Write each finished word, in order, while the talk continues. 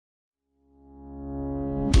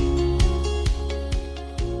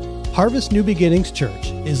Harvest New Beginnings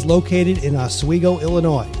Church is located in Oswego,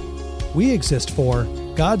 Illinois. We exist for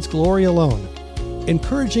God's glory alone,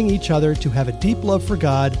 encouraging each other to have a deep love for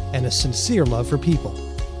God and a sincere love for people.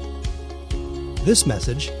 This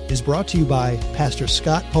message is brought to you by Pastor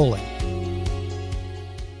Scott Poling.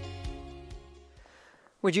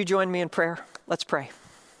 Would you join me in prayer? Let's pray.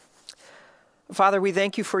 Father, we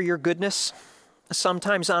thank you for your goodness.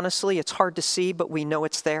 Sometimes, honestly, it's hard to see, but we know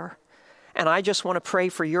it's there. And I just want to pray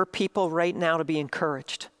for your people right now to be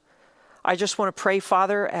encouraged. I just want to pray,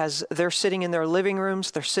 Father, as they're sitting in their living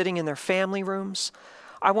rooms, they're sitting in their family rooms.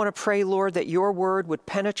 I want to pray, Lord, that your word would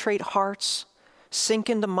penetrate hearts, sink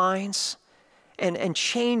into minds, and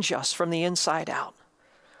change us from the inside out.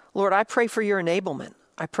 Lord, I pray for your enablement.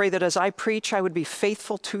 I pray that as I preach, I would be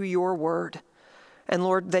faithful to your word. And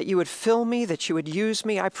Lord, that you would fill me, that you would use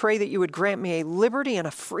me. I pray that you would grant me a liberty and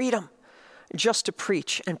a freedom just to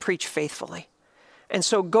preach and preach faithfully. And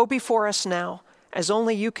so go before us now as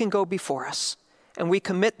only you can go before us. And we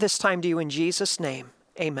commit this time to you in Jesus' name.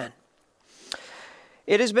 Amen.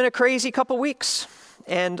 It has been a crazy couple weeks.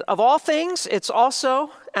 And of all things, it's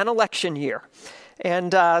also an election year.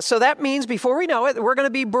 And so that means before we know it, we're going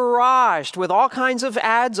to be barraged with all kinds of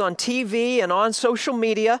ads on TV and on social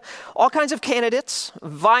media, all kinds of candidates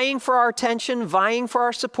vying for our attention, vying for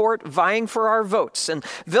our support, vying for our votes, and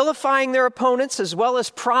vilifying their opponents as well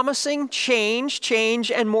as promising change,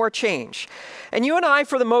 and more change. And you and I,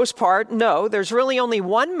 for the most part, know there's really only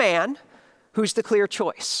one man who's the clear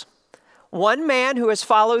choice. One man who has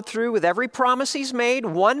followed through with every promise he's made,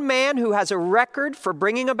 one man who has a record for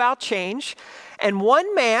bringing about change, and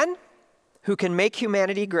one man who can make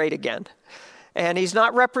humanity great again. And he's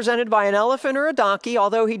not represented by an elephant or a donkey,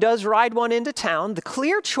 although he does ride one into town. The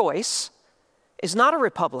clear choice is not a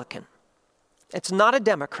Republican. It's not a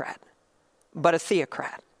Democrat, but a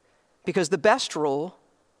theocrat. Because the best rule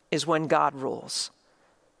is when God rules.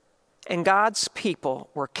 And God's people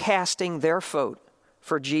were casting their vote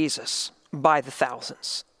for Jesus by the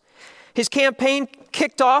thousands. His campaign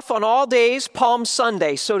kicked off on all days Palm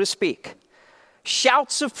Sunday, so to speak.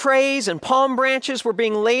 Shouts of praise and palm branches were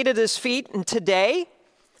being laid at his feet, and today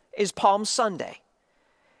is Palm Sunday.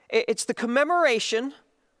 It's the commemoration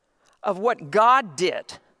of what God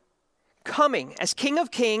did, coming as King of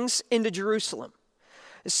Kings into Jerusalem,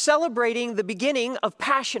 celebrating the beginning of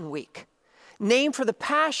Passion Week, named for the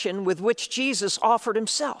passion with which Jesus offered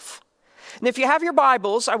himself. And if you have your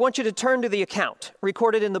Bibles, I want you to turn to the account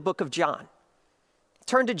recorded in the book of John.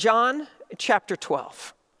 Turn to John chapter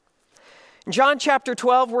 12. In John chapter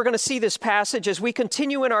 12, we're going to see this passage as we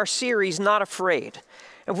continue in our series, Not Afraid.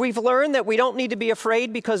 And we've learned that we don't need to be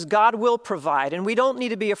afraid because God will provide. And we don't need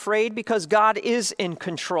to be afraid because God is in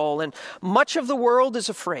control. And much of the world is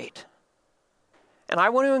afraid. And I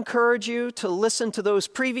want to encourage you to listen to those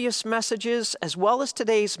previous messages as well as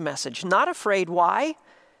today's message. Not afraid. Why?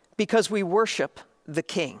 Because we worship the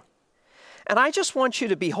King. And I just want you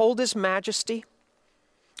to behold his majesty.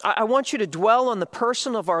 I want you to dwell on the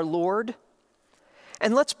person of our Lord.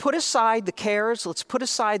 And let's put aside the cares, let's put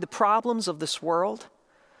aside the problems of this world,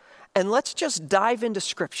 and let's just dive into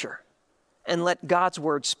Scripture and let God's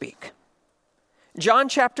word speak. John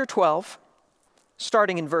chapter 12,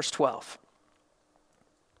 starting in verse 12.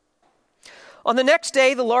 On the next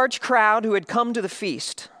day, the large crowd who had come to the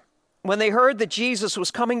feast, when they heard that Jesus was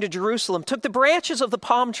coming to Jerusalem, took the branches of the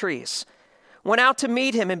palm trees, went out to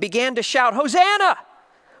meet him, and began to shout, "Hosanna!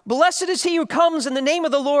 Blessed is he who comes in the name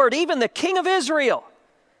of the Lord, even the King of Israel."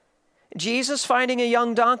 Jesus, finding a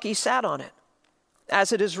young donkey, sat on it,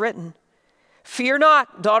 as it is written, "Fear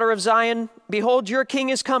not, daughter of Zion, behold, your king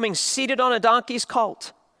is coming, seated on a donkey's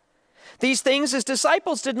colt." These things his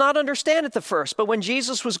disciples did not understand at the first, but when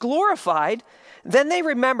Jesus was glorified, then they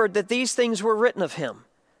remembered that these things were written of him,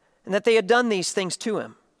 and that they had done these things to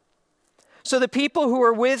him. So the people who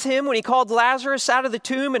were with him when he called Lazarus out of the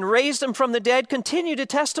tomb and raised him from the dead continued to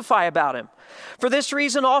testify about him. For this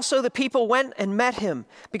reason also the people went and met him,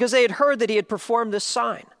 because they had heard that he had performed this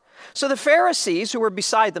sign. So the Pharisees, who were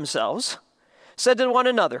beside themselves, said to one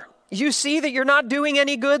another, "You see that you're not doing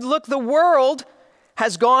any good? Look, the world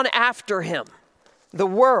has gone after him." The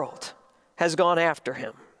world has gone after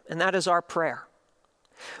him. And that is our prayer.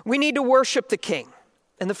 We need to worship the King.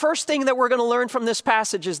 And the first thing that we're going to learn from this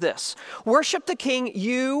passage is this. Worship the King.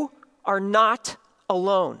 You are not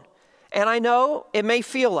alone. And I know it may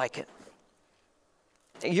feel like it.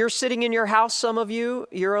 You're sitting in your house, some of you,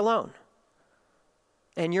 you're alone.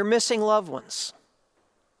 And you're missing loved ones.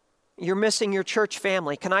 You're missing your church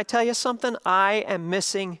family. Can I tell you something? I am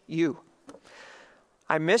missing you.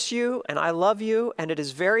 I miss you and I love you, and it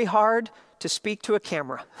is very hard to speak to a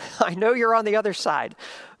camera. I know you're on the other side,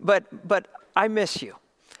 but I miss you.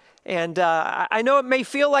 And I know it may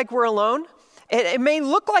feel like we're alone. It may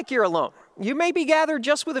look like you're alone. You may be gathered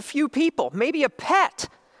just with a few people, maybe a pet,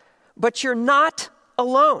 but you're not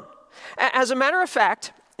alone. As a matter of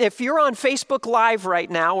fact, if you're on Facebook Live right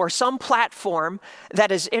now or some platform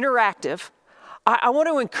that is interactive, I want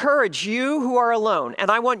to encourage you who are alone, and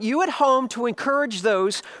I want you at home to encourage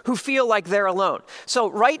those who feel like they're alone. So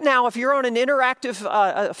right now, if you're on an interactive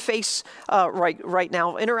right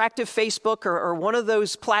now, interactive Facebook or one of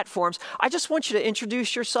those platforms, I just want you to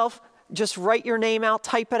introduce yourself. Just write your name out,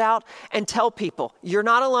 type it out, and tell people, you're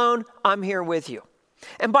not alone, I'm here with you.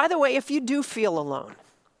 And by the way, if you do feel alone,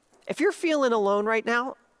 if you're feeling alone right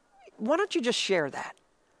now, why don't you just share that?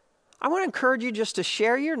 I want to encourage you just to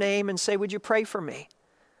share your name and say, would you pray for me?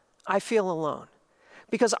 I feel alone.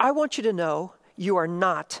 Because I want you to know you are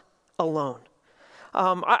not alone.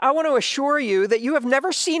 I want to assure you that you have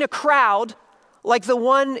never seen a crowd like the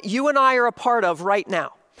one you and I are a part of right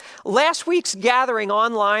now. Last week's gathering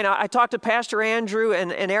online, I talked to Pastor Andrew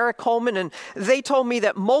and Eric Coleman, and they told me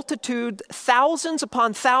that thousands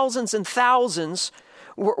upon thousands and thousands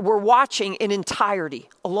were watching in entirety,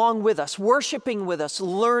 along with us, worshiping with us,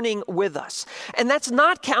 learning with us. And that's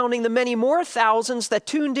not counting the many more thousands that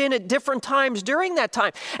tuned in at different times during that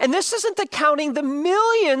time. And this isn't counting the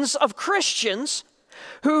millions of Christians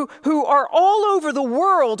who are all over the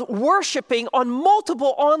world worshiping on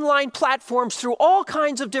multiple online platforms through all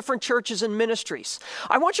kinds of different churches and ministries.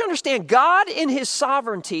 I want you to understand, God in his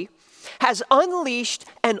sovereignty has unleashed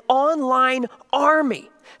an online army.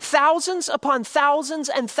 Thousands upon thousands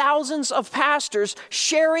and thousands of pastors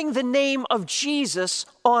sharing the name of Jesus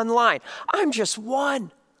online. I'm just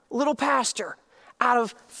one little pastor out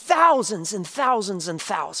of thousands and thousands and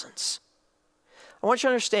thousands. I want you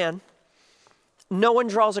to understand, no one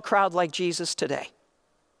draws a crowd like Jesus today.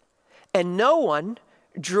 And no one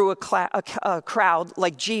drew a crowd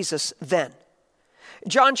like Jesus then.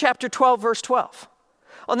 John chapter 12, verse 12.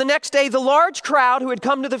 On the next day, the large crowd who had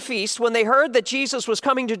come to the feast, when they heard that Jesus was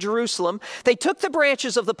coming to Jerusalem, they took the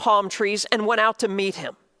branches of the palm trees and went out to meet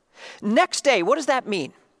him. Next day, what does that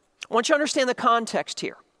mean? I want you to understand the context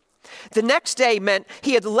here. The next day meant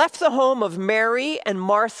he had left the home of Mary and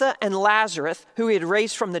Martha and Lazarus, who he had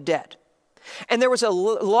raised from the dead. And there was a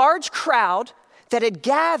large crowd that had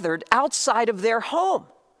gathered outside of their home.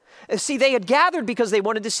 See, they had gathered because they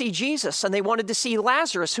wanted to see Jesus and they wanted to see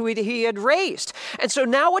Lazarus, who he had raised. And so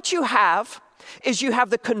now what you have is you have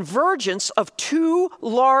the convergence of two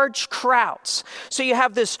large crowds. So you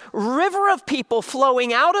have this river of people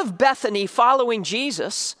flowing out of Bethany following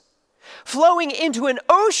Jesus, flowing into an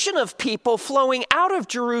ocean of people flowing out of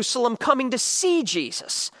Jerusalem coming to see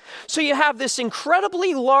Jesus. So you have this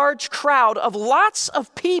incredibly large crowd of lots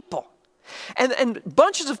of people. And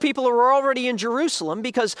bunches of people were already in Jerusalem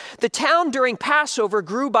because the town during Passover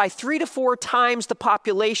grew by 3 to 4 times the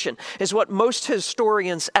population, is what most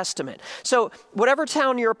historians estimate. So whatever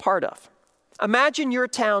town you're a part of, imagine your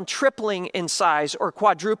town tripling in size or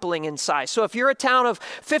quadrupling in size. So if you're a town of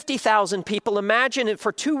 50,000 people, imagine it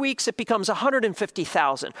for 2 weeks it becomes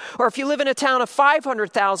 150,000. Or if you live in a town of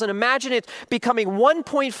 500,000, imagine it becoming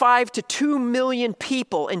 1.5 to 2 million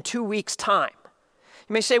people in 2 weeks' time.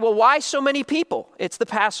 You may say, well, why so many people? It's the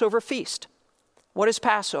Passover feast. What is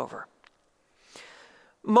Passover?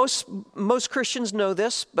 Most Christians know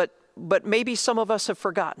this, but maybe some of us have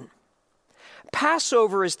forgotten.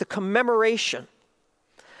 Passover is the commemoration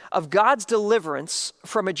of God's deliverance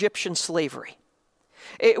from Egyptian slavery.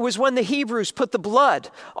 It was when the Hebrews put the blood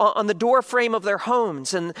on the doorframe of their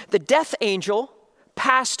homes, and the death angel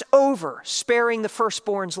passed over, sparing the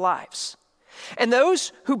firstborn's lives. And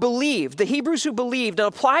those who believed, the Hebrews who believed and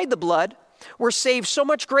applied the blood, were saved so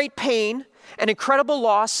much great pain and incredible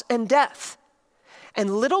loss and death.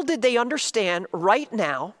 And little did they understand, right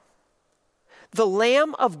now, the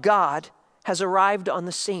Lamb of God has arrived on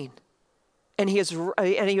the scene. And he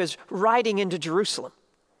is riding into Jerusalem.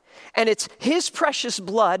 And it's his precious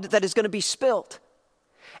blood that is going to be spilled.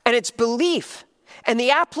 And it's belief and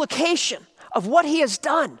the application of what he has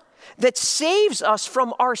done that saves us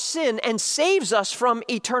from our sin and saves us from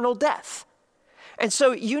eternal death. And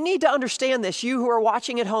so you need to understand this, you who are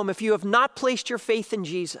watching at home, if you have not placed your faith in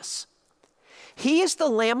Jesus. He is the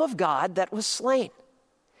Lamb of God that was slain.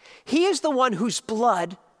 He is the one whose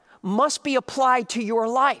blood must be applied to your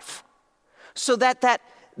life so that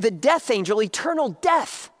the death angel, eternal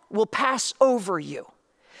death, will pass over you.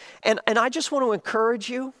 And I just want to encourage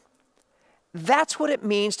you, that's what it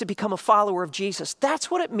means to become a follower of Jesus.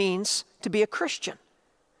 That's what it means to be a Christian.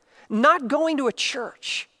 not going to a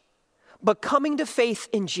church, but coming to faith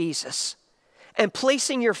in Jesus and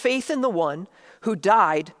placing your faith in the one who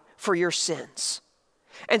died for your sins.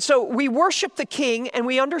 And so we worship the King and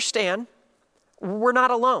we understand we're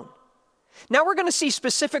not alone. Now we're going to see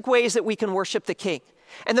specific ways that we can worship the King.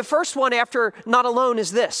 And the first one after not alone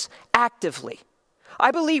is this: actively.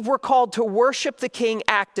 I believe we're called to worship the King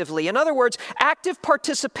actively. In other words, active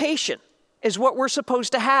participation is what we're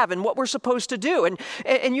supposed to have and what we're supposed to do.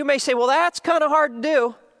 And you may say, well, that's kind of hard to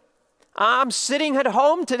do. I'm sitting at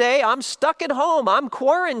home today. I'm stuck at home. I'm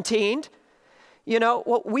quarantined.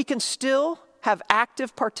 Well, we can still have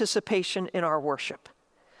active participation in our worship.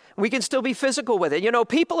 We can still be physical with it.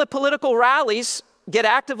 People at political rallies get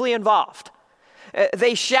actively involved.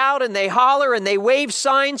 They shout and they holler and they wave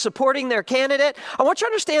signs supporting their candidate. I want you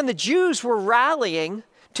to understand the Jews were rallying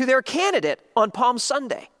to their candidate on Palm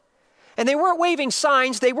Sunday. And they weren't waving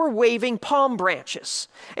signs, they were waving palm branches.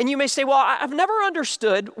 And you may say, well, I've never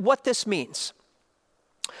understood what this means.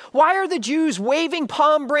 Why are the Jews waving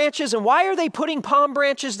palm branches and why are they putting palm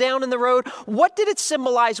branches down in the road? What did it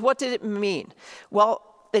symbolize? What did it mean? Well,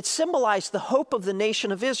 it symbolized the hope of the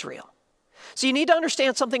nation of Israel. So you need to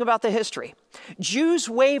understand something about the history. Jews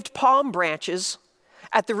waved palm branches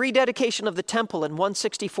at the rededication of the temple in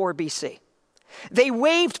 164 BC. They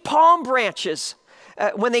waved palm branches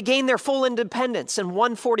when they gained their full independence in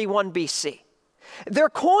 141 BC. Their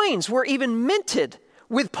coins were even minted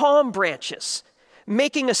with palm branches,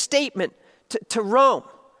 making a statement to Rome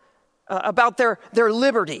about their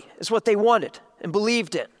liberty is what they wanted and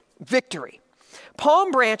believed in, victory.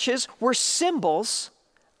 Palm branches were symbols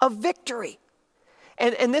of victory.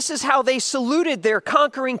 And this is how they saluted their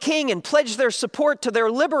conquering king and pledged their support to their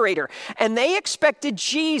liberator. And they expected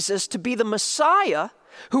Jesus to be the Messiah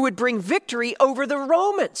who would bring victory over the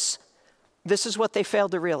Romans. This is what they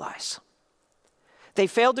failed to realize. They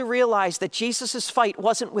failed to realize that Jesus' fight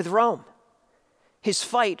wasn't with Rome. His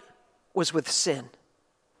fight was with sin.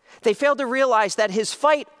 They failed to realize that his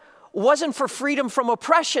fight wasn't for freedom from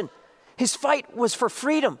oppression. His fight was for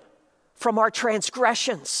freedom from our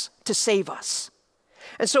transgressions to save us.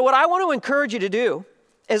 And so what I want to encourage you to do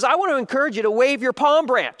is I want to encourage you to wave your palm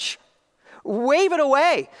branch. Wave it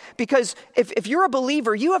away, because if you're a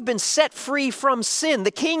believer, you have been set free from sin. The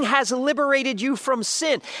King has liberated you from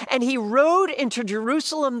sin. And he rode into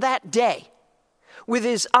Jerusalem that day with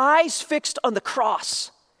his eyes fixed on the cross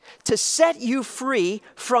to set you free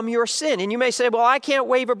from your sin. And you may say, well, I can't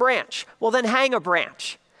wave a branch. Well, then hang a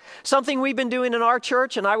branch. Something we've been doing in our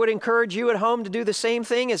church, and I would encourage you at home to do the same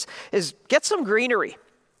thing, is get some greenery.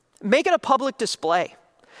 Make it a public display.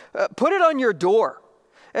 Put it on your door.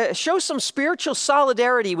 Show some spiritual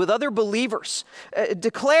solidarity with other believers.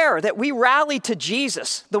 Declare that we rally to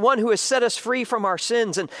Jesus, the one who has set us free from our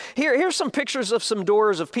sins. And here's some pictures of some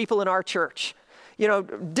doors of people in our church.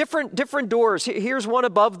 Different doors. Here's one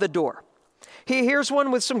above the door. Here's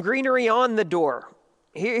one with some greenery on the door.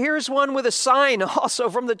 Here's one with a sign also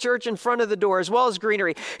from the church in front of the door, as well as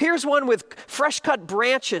greenery. Here's one with fresh cut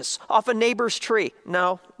branches off a neighbor's tree.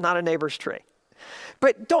 No, not a neighbor's tree.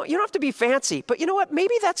 But you don't have to be fancy. But you know what?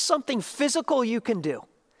 Maybe that's something physical you can do.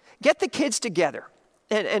 Get the kids together.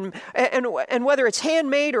 And whether it's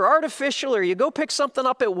handmade or artificial, or you go pick something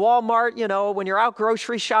up at Walmart, when you're out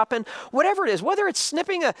grocery shopping, whatever it is, whether it's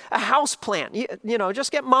snipping a house plant,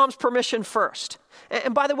 just get mom's permission first.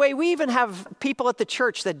 And by the way, we even have people at the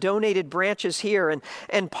church that donated branches here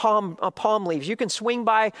and palm leaves. You can swing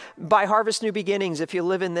by Harvest New Beginnings if you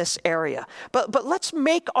live in this area. But let's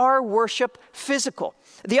make our worship physical.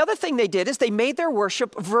 The other thing they did is they made their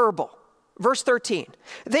worship verbal. Verse 13,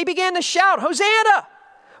 they began to shout, Hosanna!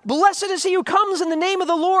 Blessed is he who comes in the name of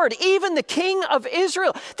the Lord, even the King of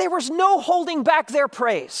Israel. There was no holding back their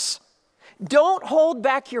praise. Don't hold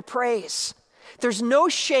back your praise. There's no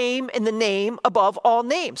shame in the name above all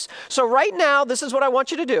names. So right now, this is what I want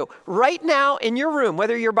you to do. Right now in your room,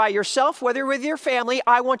 whether you're by yourself, whether you're with your family,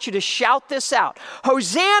 I want you to shout this out.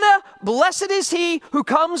 Hosanna, blessed is he who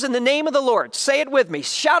comes in the name of the Lord. Say it with me.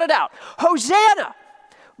 Shout it out. Hosanna.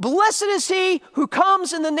 Blessed is he who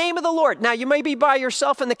comes in the name of the Lord. Now, you may be by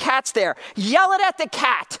yourself and the cat's there. Yell it at the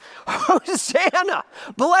cat. Hosanna.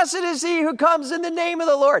 Blessed is he who comes in the name of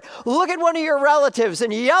the Lord. Look at one of your relatives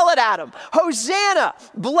and yell it at him. Hosanna.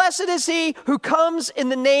 Blessed is he who comes in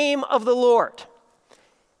the name of the Lord.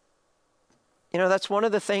 That's one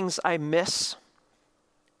of the things I miss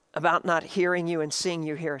about not hearing you and seeing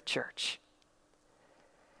you here at church,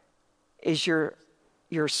 is your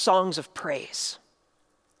songs of praise.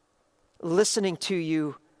 Listening to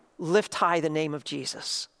you lift high the name of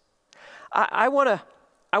Jesus. I want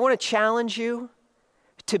to challenge you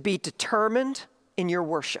to be determined in your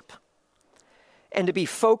worship and to be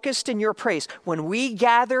focused in your praise. When we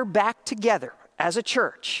gather back together as a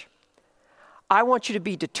church, I want you to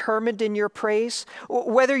be determined in your praise.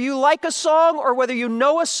 Whether you like a song or whether you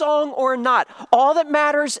know a song or not, all that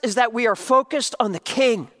matters is that we are focused on the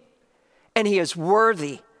King, and he is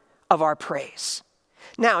worthy of our praise.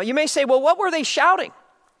 Now, you may say, well, what were they shouting?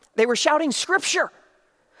 They were shouting scripture.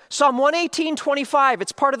 Psalm 118:25,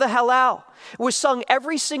 it's part of the Hallel. It was sung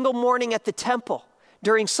every single morning at the temple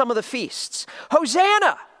during some of the feasts.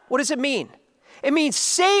 Hosanna, what does it mean? It means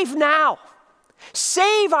save now.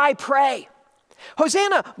 Save, I pray.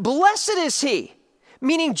 Hosanna, blessed is he,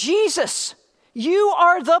 meaning Jesus, you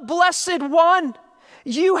are the blessed one.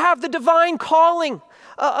 You have the divine calling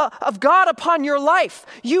of God upon your life.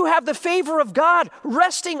 You have the favor of God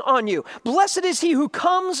resting on you. Blessed is he who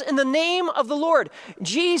comes in the name of the Lord.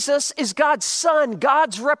 Jesus is God's son,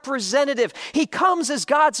 God's representative. He comes as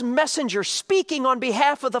God's messenger, speaking on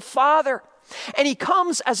behalf of the Father. And he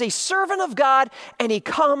comes as a servant of God, and he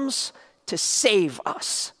comes to save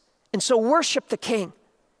us. And so worship the King.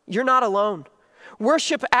 You're not alone.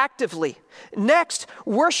 Worship actively. Next,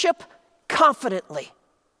 worship confidently.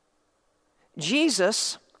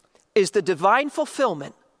 Jesus is the divine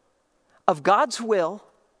fulfillment of God's will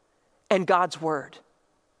and God's word.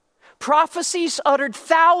 Prophecies uttered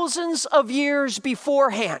thousands of years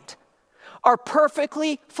beforehand are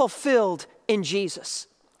perfectly fulfilled in Jesus.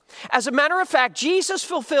 As a matter of fact, Jesus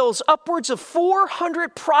fulfills upwards of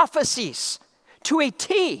 400 prophecies to a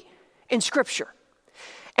T in Scripture.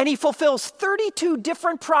 And he fulfills 32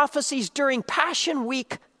 different prophecies during Passion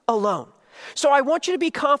Week alone. So I want you to be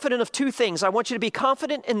confident of two things. I want you to be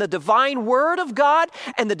confident in the divine Word of God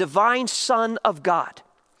and the divine Son of God.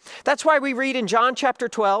 That's why we read in John chapter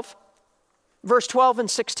 12, verse 12 and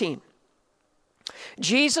 16.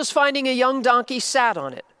 Jesus, finding a young donkey, sat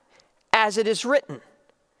on it, as it is written.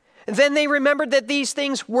 Then they remembered that these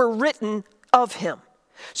things were written of him.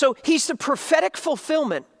 So he's the prophetic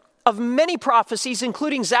fulfillment of many prophecies,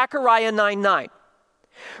 including Zechariah 9:9.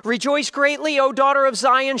 Rejoice greatly, O daughter of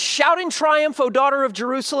Zion. Shout in triumph, O daughter of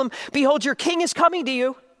Jerusalem. Behold, your king is coming to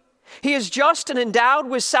you. He is just and endowed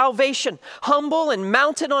with salvation, humble and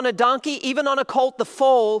mounted on a donkey, even on a colt, the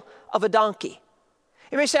foal of a donkey.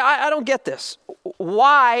 You may say, I don't get this.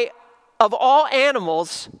 Why, of all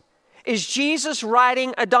animals, is Jesus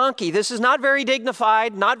riding a donkey? This is not very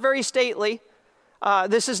dignified, not very stately.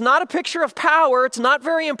 This is not a picture of power. It's not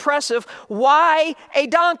very impressive. Why a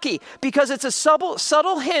donkey? Because it's a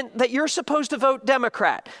subtle hint that you're supposed to vote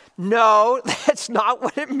Democrat. No, that's not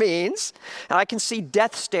what it means. And I can see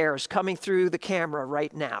death stares coming through the camera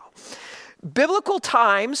right now. Biblical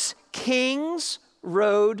times, kings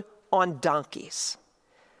rode on donkeys.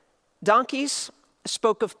 Donkeys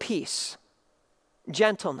spoke of peace,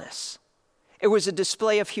 gentleness. It was a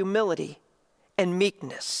display of humility and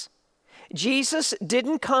meekness. Jesus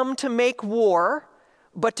didn't come to make war,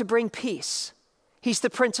 but to bring peace. He's the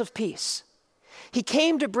Prince of Peace. He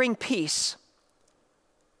came to bring peace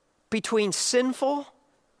between sinful,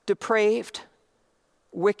 depraved,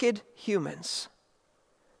 wicked humans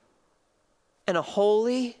and a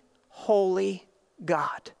holy, holy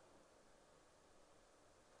God.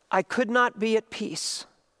 I could not be at peace,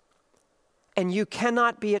 and you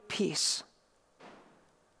cannot be at peace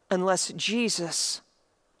unless Jesus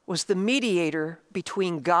was the mediator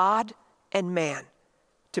between God and man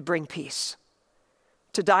to bring peace,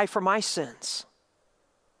 to die for my sins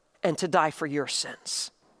and to die for your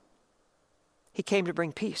sins. He came to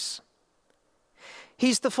bring peace.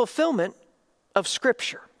 He's the fulfillment of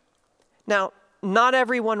Scripture. Now, not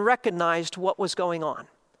everyone recognized what was going on,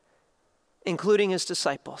 including his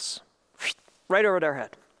disciples. Right over their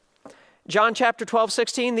head. John chapter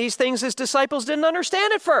 12:16, these things his disciples didn't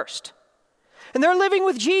understand at first. And they're living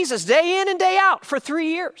with Jesus day in and day out for 3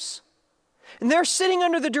 years. And they're sitting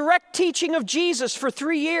under the direct teaching of Jesus for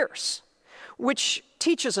 3 years, which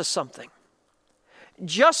teaches us something.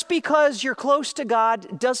 Just because you're close to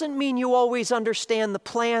God doesn't mean you always understand the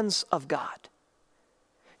plans of God.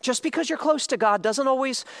 Just because you're close to God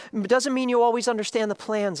doesn't mean you always understand the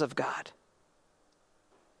plans of God.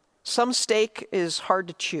 Some steak is hard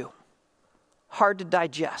to chew, hard to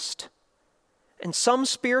digest. And some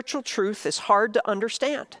spiritual truth is hard to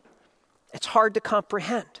understand. It's hard to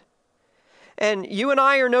comprehend. And you and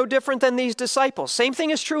I are no different than these disciples. Same thing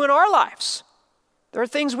is true in our lives. There are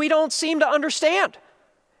things we don't seem to understand.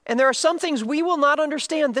 And there are some things we will not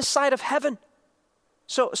understand this side of heaven.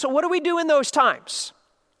 So what do we do in those times?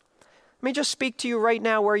 Let me just speak to you right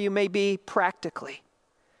now where you may be practically.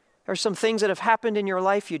 There are some things that have happened in your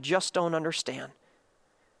life you just don't understand.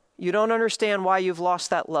 You don't understand why you've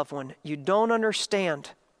lost that loved one. You don't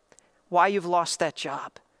understand why you've lost that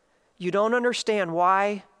job. You don't understand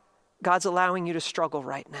why God's allowing you to struggle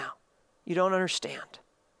right now. You don't understand.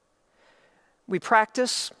 We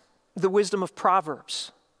practice the wisdom of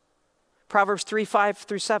Proverbs. Proverbs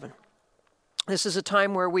 3:5-7. This is a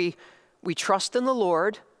time where we trust in the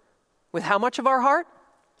Lord with how much of our heart?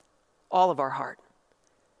 All of our heart.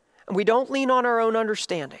 And we don't lean on our own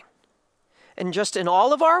understanding. And just in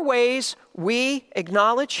all of our ways, we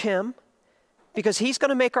acknowledge him because he's going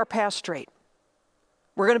to make our path straight.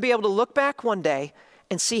 We're going to be able to look back one day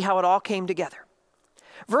and see how it all came together.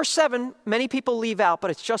 Verse 7, many people leave out,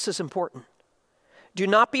 but it's just as important. Do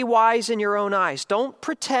not be wise in your own eyes. Don't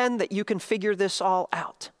pretend that you can figure this all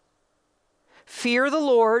out. Fear the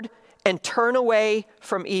Lord and turn away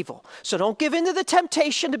from evil. So don't give in to the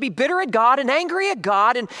temptation to be bitter at God and angry at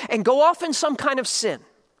God and go off in some kind of sin.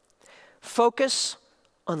 Focus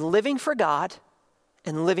on living for God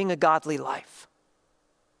and living a godly life.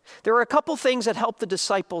 There are a couple things that helped the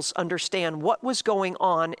disciples understand what was going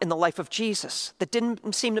on in the life of Jesus that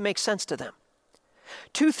didn't seem to make sense to them.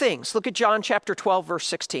 Two things. Look at John chapter 12, verse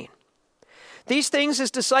 16. These things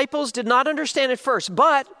his disciples did not understand at first,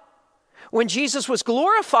 but when Jesus was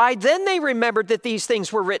glorified, then they remembered that these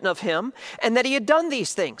things were written of him and that he had done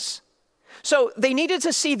these things. So they needed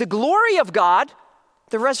to see the glory of God,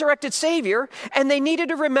 the resurrected Savior, and they needed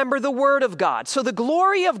to remember the Word of God. So the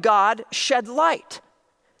glory of God shed light.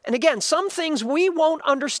 And again, some things we won't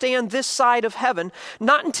understand this side of heaven,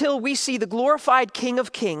 not until we see the glorified King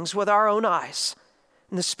of Kings with our own eyes.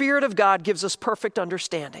 And the Spirit of God gives us perfect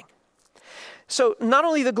understanding. So not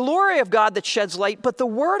only the glory of God that sheds light, but the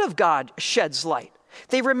Word of God sheds light.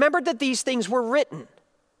 They remembered that these things were written.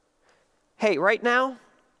 Hey, right now,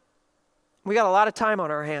 we got a lot of time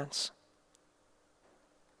on our hands.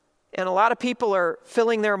 And a lot of people are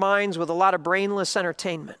filling their minds with a lot of brainless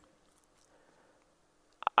entertainment.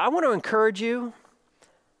 I want to encourage you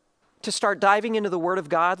to start diving into the Word of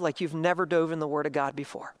God like you've never dove in the Word of God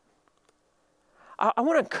before. I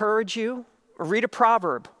want to encourage you, read a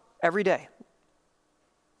proverb every day.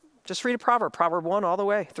 Just read a proverb 1 all the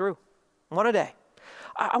way through, one a day.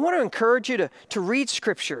 I want to encourage you to read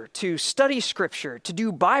Scripture, to study Scripture, to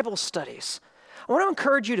do Bible studies. I want to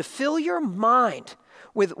encourage you to fill your mind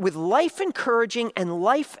with life-encouraging and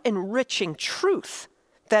life-enriching truth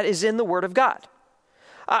that is in the Word of God.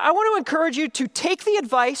 I want to encourage you to take the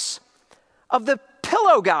advice of the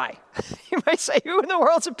pillow guy. You might say, who in the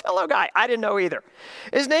world's a pillow guy? I didn't know either.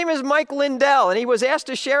 His name is Mike Lindell, and he was asked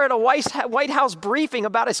to share at a White House briefing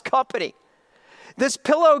about his company. This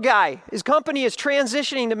pillow guy, his company is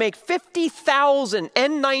transitioning to make 50,000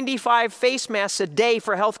 N95 face masks a day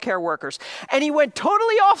for healthcare workers. And he went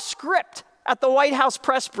totally off script at the White House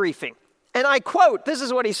press briefing. And I quote, this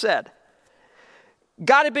is what he said.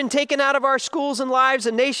 God had been taken out of our schools and lives.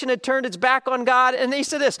 The nation had turned its back on God. And he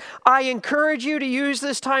said this, I encourage you to use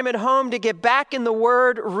this time at home to get back in the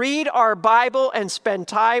Word, read our Bible, and spend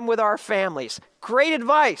time with our families. Great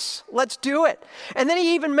advice. Let's do it. And then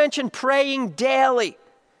he even mentioned praying daily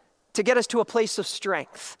to get us to a place of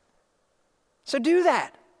strength. So do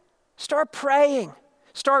that. Start praying.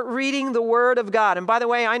 Start reading the Word of God. And by the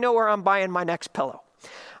way, I know where I'm buying my next pillow.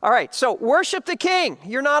 All right, so worship the King.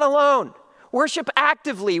 You're not alone. Worship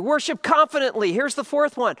actively, worship confidently. Here's the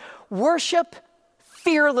fourth one. Worship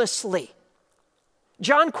fearlessly.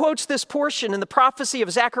 John quotes this portion in the prophecy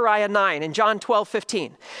of Zechariah 9 in John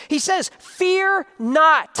 12:15. He says, fear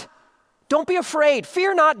not. Don't be afraid.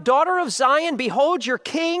 Fear not, daughter of Zion. Behold, your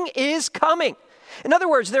king is coming. In other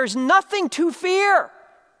words, there's nothing to fear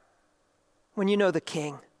when you know the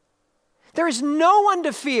King. There is no one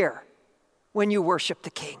to fear when you worship the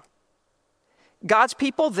King. God's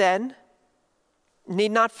people then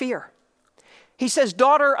need not fear. He says,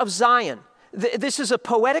 daughter of Zion. This is a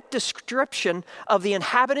poetic description of the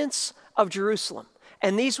inhabitants of Jerusalem.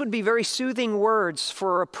 And these would be very soothing words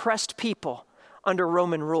for oppressed people under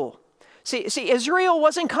Roman rule. See, Israel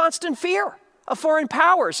was in constant fear of foreign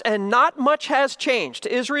powers, and not much has changed.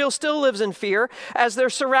 Israel still lives in fear as they're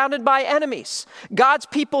surrounded by enemies. God's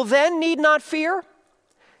people then need not fear.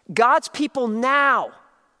 God's people now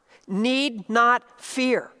need not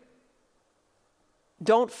fear.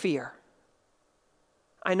 Don't fear.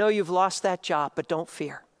 I know you've lost that job, but don't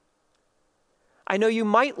fear. I know you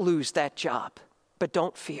might lose that job, but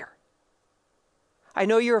don't fear. I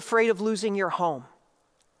know you're afraid of losing your home.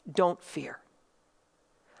 Don't fear.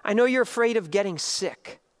 I know you're afraid of getting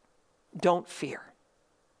sick. Don't fear.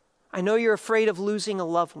 I know you're afraid of losing a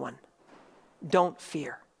loved one. Don't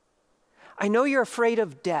fear. I know you're afraid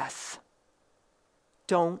of death.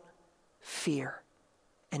 Don't fear.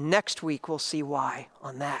 And next week we'll see why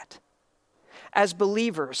on that. As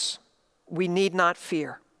believers, we need not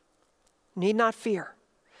fear. Need not fear.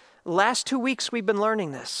 Last 2 weeks we've been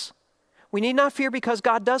learning this. We need not fear because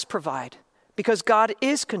God does provide, because God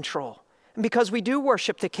is control, and because we do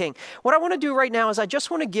worship the King. What I want to do right now is I just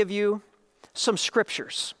want to give you some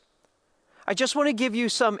scriptures. I just want to give you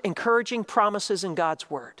some encouraging promises in God's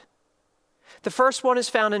word. The first one is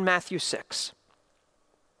found in Matthew 6.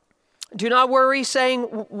 Do not worry, saying,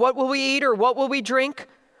 what will we eat or what will we drink?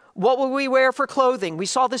 What will we wear for clothing? We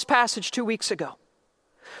saw this passage 2 weeks ago.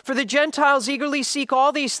 For the Gentiles eagerly seek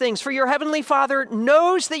all these things, for your heavenly Father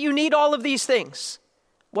knows that you need all of these things.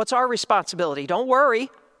 What's our responsibility? Don't worry.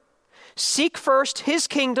 Seek first his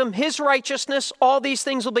kingdom, his righteousness. All these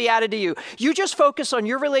things will be added to you. You just focus on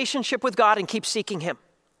your relationship with God and keep seeking him.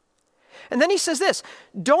 And then he says this,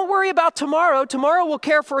 don't worry about tomorrow. Tomorrow will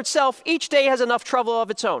care for itself. Each day has enough trouble of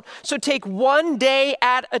its own. So take one day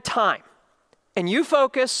at a time. And you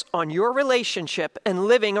focus on your relationship and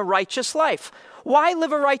living a righteous life. Why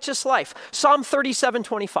live a righteous life? Psalm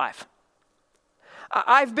 37:25.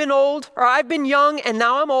 I've been old, or I've been young, and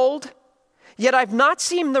now I'm old, yet I've not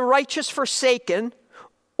seen the righteous forsaken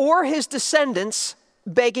or his descendants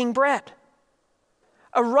begging bread.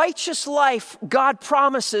 A righteous life, God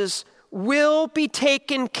promises, will be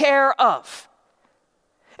taken care of.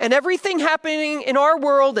 And everything happening in our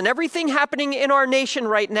world and everything happening in our nation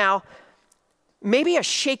right now maybe has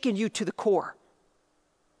shaken you to the core.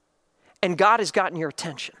 And God has gotten your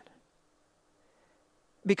attention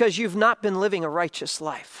because you've not been living a righteous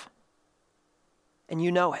life. And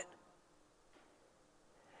you know it.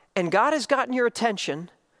 And God has gotten your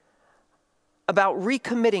attention about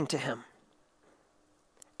recommitting to him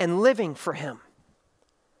and living for him,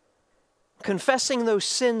 confessing those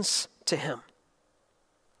sins to him.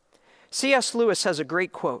 C.S. Lewis has a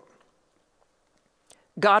great quote.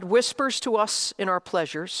 God whispers to us in our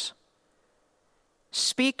pleasures,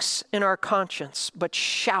 speaks in our conscience, but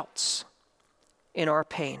shouts in our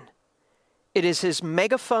pain. It is his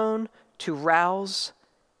megaphone to rouse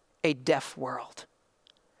a deaf world.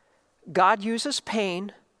 God uses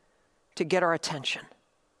pain to get our attention.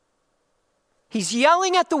 He's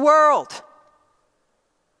yelling at the world,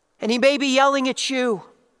 and he may be yelling at you,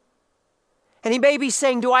 and he may be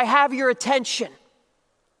saying, do I have your attention?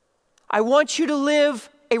 I want you to live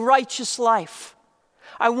a righteous life.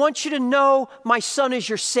 I want you to know my Son is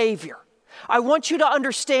your Savior. I want you to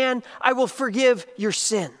understand I will forgive your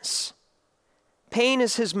sins. Pain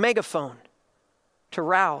is his megaphone to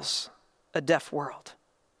rouse a deaf world.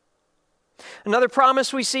 Another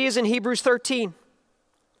promise we see is in Hebrews 13.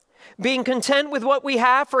 Being content with what we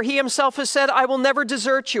have, for he himself has said, I will never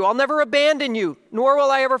desert you. I'll never abandon you, nor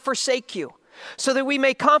will I ever forsake you. So that we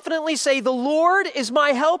may confidently say, the Lord is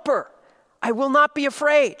my helper. I will not be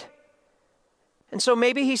afraid. And so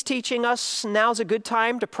maybe he's teaching us now's a good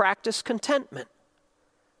time to practice contentment,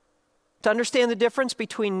 to understand the difference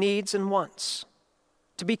between needs and wants,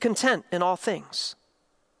 to be content in all things,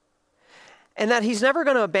 and that he's never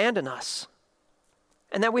going to abandon us,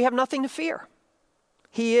 and that we have nothing to fear.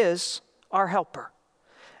 He is our helper.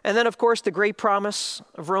 And then, of course, the great promise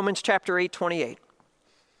of Romans chapter 8:28.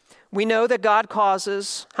 We know that God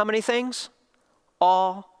causes how many things?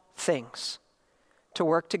 All things to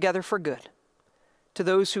work together for good, to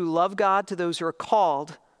those who love God, to those who are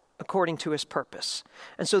called according to his purpose.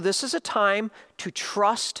 And so this is a time to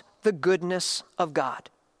trust the goodness of God.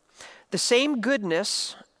 The same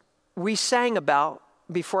goodness we sang about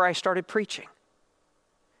before I started preaching.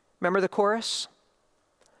 Remember the chorus?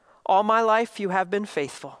 All my life you have been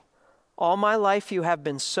faithful. All my life you have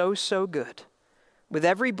been so, so good. With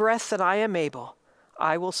every breath that I am able,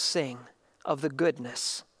 I will sing of the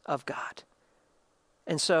goodness of God.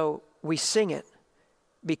 And so we sing it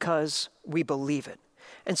because we believe it.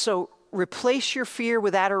 And so replace your fear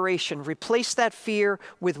with adoration. Replace that fear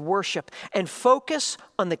with worship and focus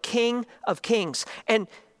on the King of Kings. And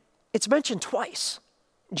it's mentioned twice.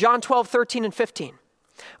 John 12:13 and 15.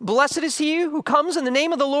 Blessed is he who comes in the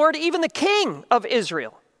name of the Lord, even the King of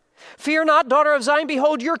Israel. Fear not, daughter of Zion,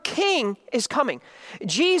 behold, your king is coming.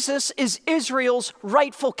 Jesus is Israel's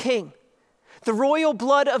rightful king. The royal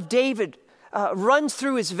blood of David runs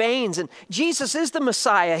through his veins, and Jesus is the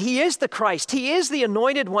Messiah. He is the Christ. He is the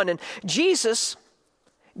anointed one, and Jesus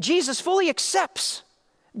fully accepts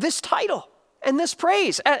this title and this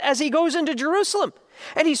praise as he goes into Jerusalem.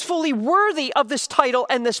 And he's fully worthy of this title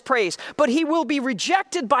and this praise, but he will be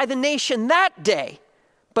rejected by the nation that day,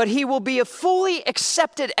 but he will be fully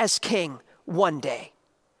accepted as king one day.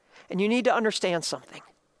 And you need to understand something.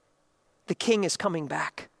 The king is coming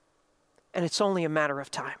back, and it's only a matter of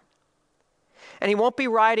time. And he won't be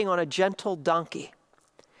riding on a gentle donkey.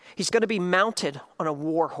 He's going to be mounted on a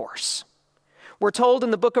war horse. We're told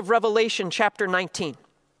in the book of Revelation, chapter 19.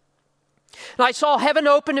 And I saw heaven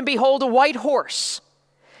open, and behold, a white horse.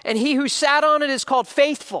 And he who sat on it is called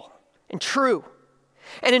Faithful and True.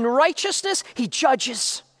 And in righteousness he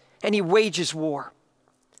judges, and he wages war.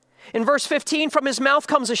 In verse 15, from his mouth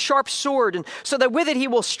comes a sharp sword, and so that with it he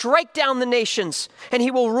will strike down the nations, and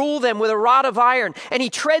he will rule them with a rod of iron. And he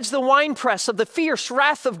treads the winepress of the fierce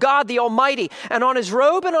wrath of God the Almighty. And on his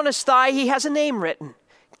robe and on his thigh he has a name written,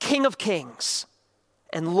 King of Kings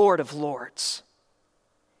and Lord of Lords.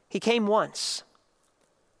 He came once.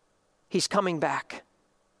 He's coming back.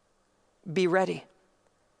 Be ready.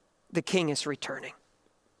 The King is returning.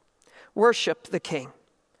 Worship the King.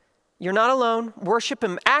 You're not alone. Worship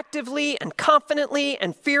him actively and confidently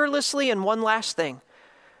and fearlessly. And one last thing,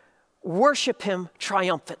 worship him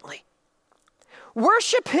triumphantly.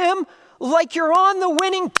 Worship him like you're on the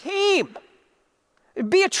winning team.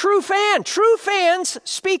 Be a true fan. True fans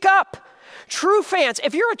speak up. True fans,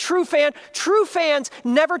 if you're a true fans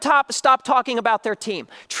never stop talking about their team.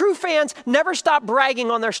 True fans never stop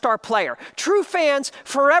bragging on their star player. True fans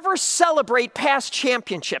forever celebrate past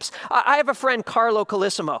championships. I have a friend, Carlo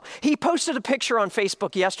Colissimo. He posted a picture on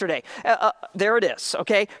Facebook yesterday. There it is,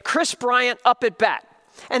 okay? Chris Bryant up at bat.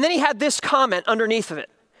 And then he had this comment underneath of it.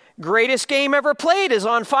 Greatest game ever played is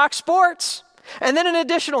on Fox Sports. And then an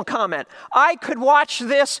additional comment. I could watch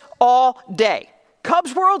this all day.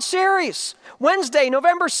 Cubs World Series, Wednesday,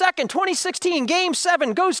 November 2nd, 2016, Game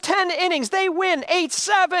 7, goes 10 innings. They win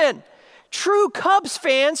 8-7. True Cubs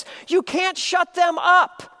fans, you can't shut them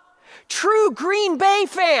up. True Green Bay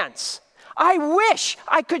fans, I wish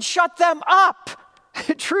I could shut them up.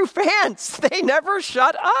 True fans, they never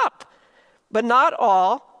shut up. But not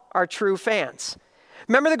all are true fans.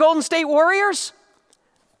 Remember the Golden State Warriors?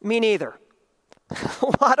 Me neither. A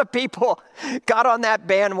lot of people got on that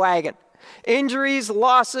bandwagon. Injuries,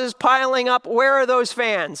 losses, piling up. Where are those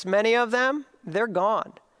fans? Many of them, they're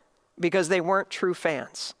gone because they weren't true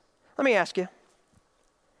fans. Let me ask you,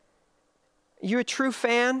 you a true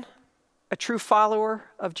fan, a true follower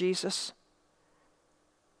of Jesus?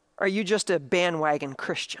 Or are you just a bandwagon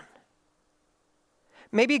Christian?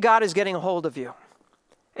 Maybe God is getting a hold of you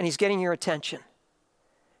and he's getting your attention.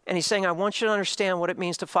 And he's saying, I want you to understand what it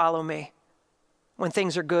means to follow me when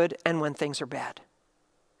things are good and when things are bad.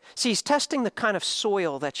 See, he's testing the kind of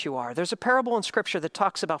soil that you are. There's a parable in Scripture that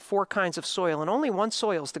talks about 4 kinds of soil, and only one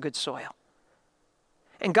soil is the good soil.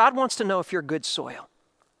 And God wants to know if you're good soil.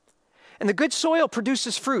 And the good soil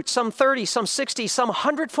produces fruit, some 30, some 60, some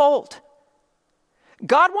 100-fold.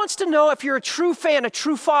 God wants to know if you're a true fan, a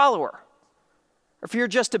true follower, or if you're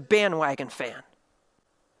just a bandwagon fan.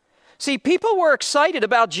 See, people were excited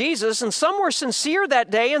about Jesus, and some were sincere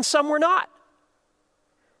that day, and some were not.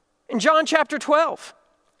 In John chapter 12,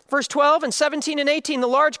 verse 12 and 17 and 18, the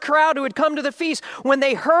large crowd who had come to the feast, when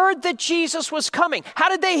they heard that Jesus was coming, how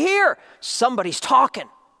did they hear? Somebody's talking,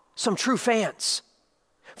 some true fans.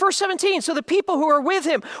 Verse 17, so the people who were with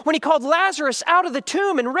him when he called Lazarus out of the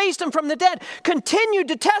tomb and raised him from the dead continued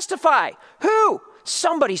to testify. Who?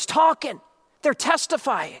 Somebody's talking. They're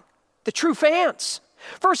testifying. The true fans.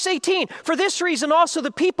 Verse 18, for this reason also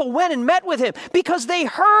the people went and met with him because they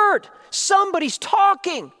heard somebody's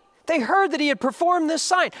talking. They heard that he had performed this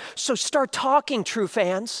sign. So start talking, true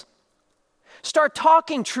fans. Start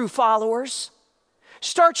talking, true followers.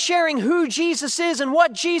 Start sharing who Jesus is and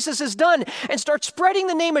what Jesus has done, and start spreading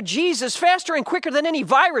the name of Jesus faster and quicker than any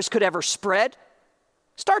virus could ever spread.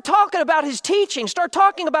 Start talking about his teaching. Start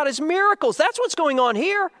talking about his miracles. That's what's going on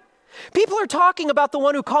here. People are talking about the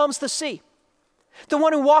one who calms the sea, the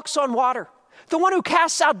one who walks on water, the one who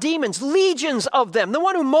casts out demons, legions of them, the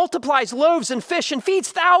one who multiplies loaves and fish and feeds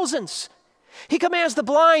thousands. He commands the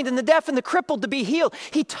blind and the deaf and the crippled to be healed.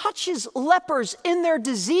 He touches lepers in their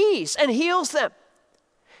disease and heals them.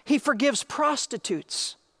 He forgives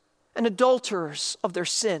prostitutes and adulterers of their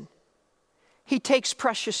sin. He takes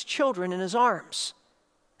precious children in his arms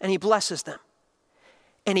and he blesses them.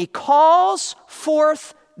 And he calls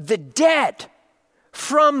forth the dead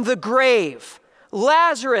from the grave.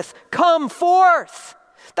 Lazarus, come forth.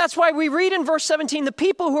 That's why we read in verse 17, the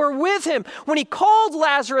people who are with him when he called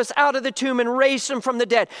Lazarus out of the tomb and raised him from the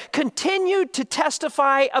dead continued to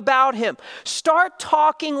testify about him. Start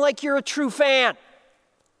talking like you're a true fan.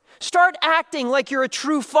 Start acting like you're a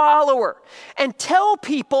true follower and tell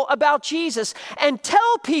people about Jesus and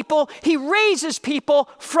tell people he raises people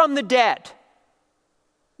from the dead.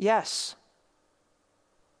 Yes.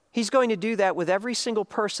 He's going to do that with every single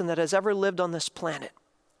person that has ever lived on this planet.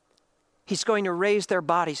 He's going to raise their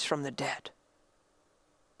bodies from the dead.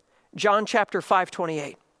 John chapter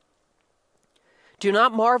 5:28. Do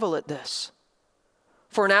not marvel at this,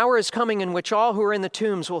 for an hour is coming in which all who are in the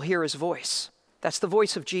tombs will hear his voice. That's the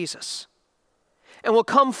voice of Jesus. And will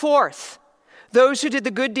come forth, those who did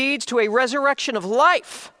the good deeds to a resurrection of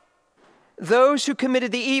life, those who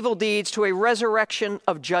committed the evil deeds to a resurrection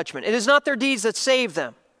of judgment. It is not their deeds that save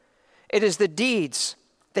them. It is the deeds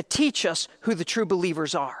that teach us who the true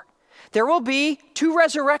believers are. There will be two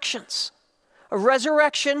resurrections, a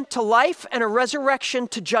resurrection to life and a resurrection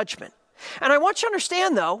to judgment. And I want you to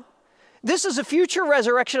understand, though, this is a future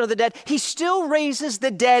resurrection of the dead. He still raises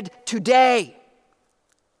the dead today.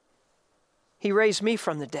 He raised me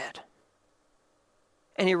from the dead.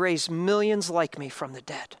 And he raised millions like me from the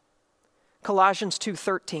dead. Colossians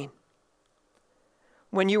 2:13.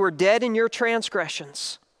 When you were dead in your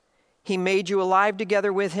transgressions, he made you alive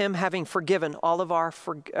together with him, having forgiven all of our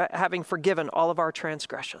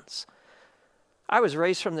transgressions. I was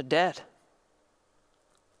raised from the dead.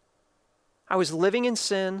 I was living in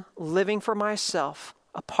sin, living for myself,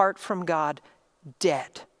 apart from God,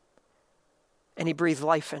 dead. And he breathed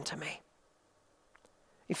life into me.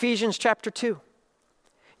 Ephesians chapter 2.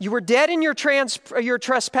 You were dead in your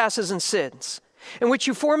trespasses and sins, in which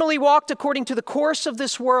you formerly walked according to the course of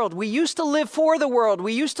this world. We used to live for the world.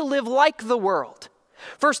 We used to live like the world.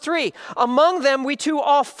 Verse 3, among them we too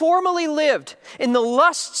all formerly lived in the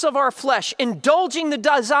lusts of our flesh, indulging the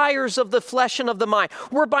desires of the flesh and of the mind.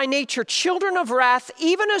 We're by nature children of wrath,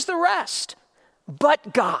 even as the rest.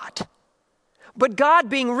 But God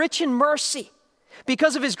being rich in mercy,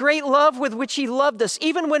 because of his great love with which he loved us,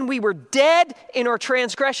 even when we were dead in our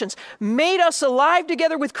transgressions, made us alive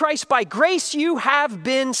together with Christ. By grace you have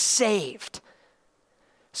been saved.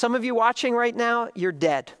 Some of you watching right now, you're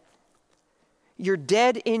dead. You're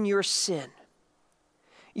dead in your sin.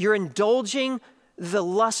 You're indulging the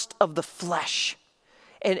lust of the flesh.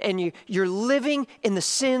 And you're living in the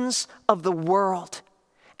sins of the world.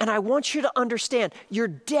 And I want you to understand, you're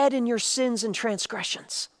dead in your sins and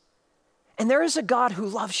transgressions. And there is a God who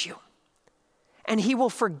loves you. And he will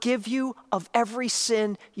forgive you of every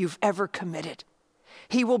sin you've ever committed.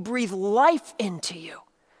 He will breathe life into you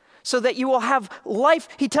so that you will have life.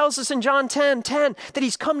 He tells us in John 10:10 that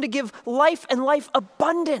he's come to give life and life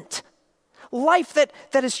abundant. Life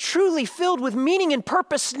that is truly filled with meaning and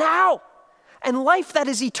purpose now. And life that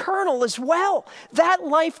is eternal as well. That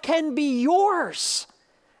life can be yours.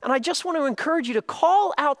 And I just want to encourage you to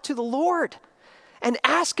call out to the Lord and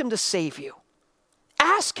ask him to save you.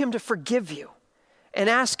 Ask him to forgive you.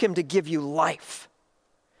 And ask him to give you life.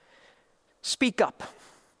 Speak up.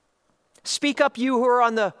 Speak up, you who are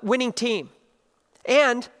on the winning team.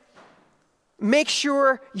 And make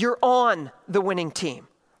sure you're on the winning team.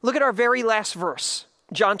 Look at our very last verse,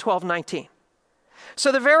 John 12:19.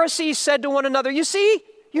 So the Pharisees said to one another, you see,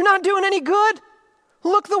 you're not doing any good.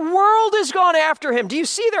 Look, the world has gone after him. Do you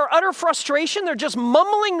see their utter frustration? They're just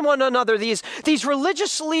mumbling to one another, these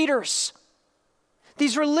religious leaders.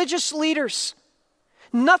 These religious leaders.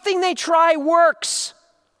 Nothing they try works.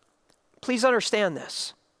 Please understand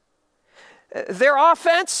this. Their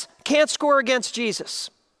offense can't score against Jesus.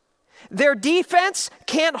 Their defense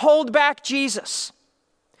can't hold back Jesus.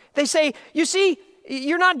 They say, you see,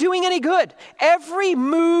 you're not doing any good. Every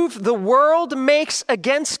move the world makes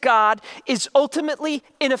against God is ultimately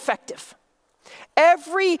ineffective.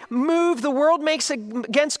 Every move the world makes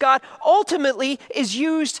against God ultimately is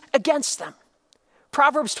used against them.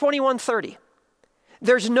 Proverbs 21:30.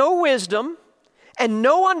 There's no wisdom and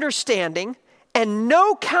no understanding and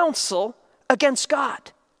no counsel against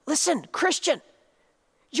God. Listen, Christian,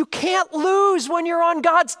 you can't lose when you're on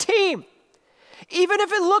God's team. Even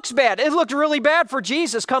if it looks bad. It looked really bad for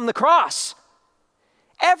Jesus come the cross.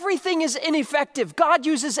 Everything is ineffective. God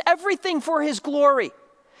uses everything for his glory.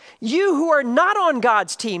 You who are not on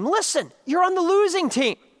God's team, listen, you're on the losing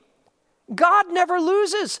team. God never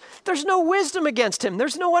loses. There's no wisdom against him.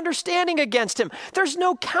 There's no understanding against him. There's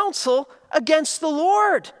no counsel against the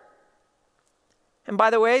Lord. And by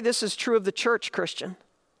the way, this is true of the church, Christian.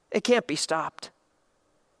 It can't be stopped.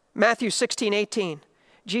 Matthew 16:18.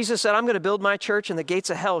 Jesus said, I'm going to build my church and the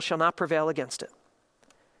gates of hell shall not prevail against it.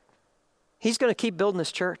 He's going to keep building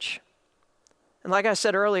this church. And like I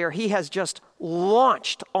said earlier, he has just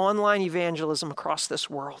launched online evangelism across this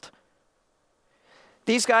world.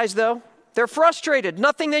 These guys, though, they're frustrated.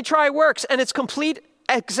 Nothing they try works, and it's complete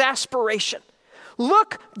exasperation.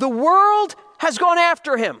 Look, the world has gone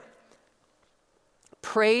after him.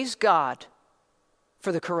 Praise God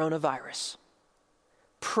for the coronavirus.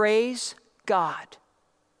 Praise God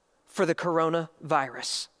for the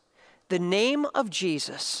coronavirus. The name of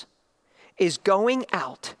Jesus is going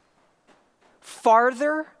out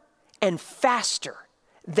farther and faster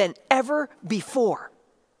than ever before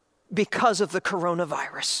because of the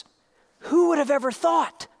coronavirus. Who would have ever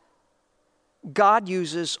thought? God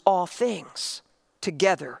uses all things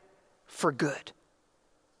together for good.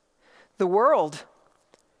 The world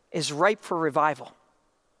is ripe for revival.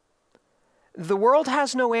 The world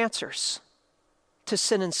has no answers to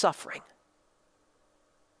sin and suffering.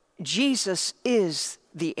 Jesus is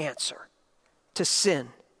the answer to sin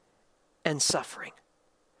and suffering.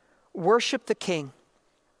 Worship the King.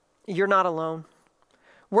 You're not alone.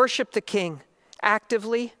 Worship the King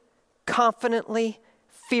actively, confidently,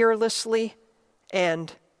 fearlessly,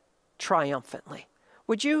 and triumphantly.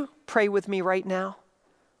 Would you pray with me right now?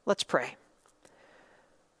 Let's pray.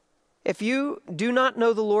 If you do not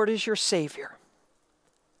know the Lord as your Savior,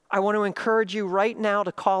 I want to encourage you right now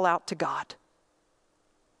to call out to God.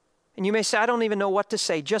 And you may say, I don't even know what to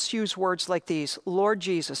say. Just use words like these. Lord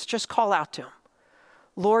Jesus, just call out to Him.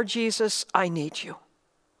 Lord Jesus, I need you.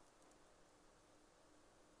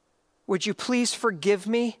 Would you please forgive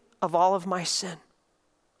me of all of my sin?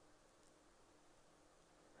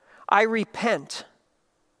 I repent.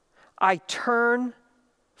 I turn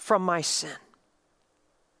from my sin.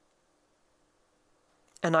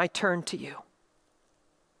 And I turn to you.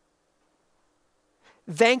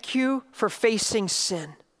 Thank you for facing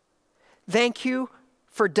sin. Thank you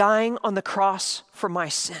for dying on the cross for my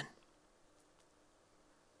sin.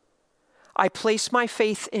 I place my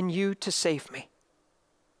faith in you to save me.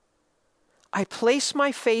 I place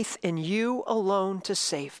my faith in you alone to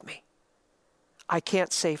save me. I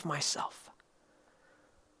can't save myself.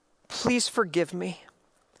 Please forgive me.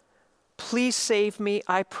 Please save me,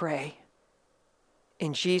 I pray.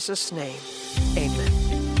 In Jesus' name,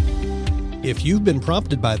 amen. If you've been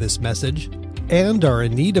prompted by this message and are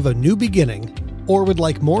in need of a new beginning, or would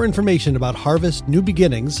like more information about Harvest New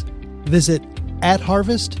Beginnings, visit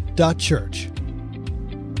 @harvest.church.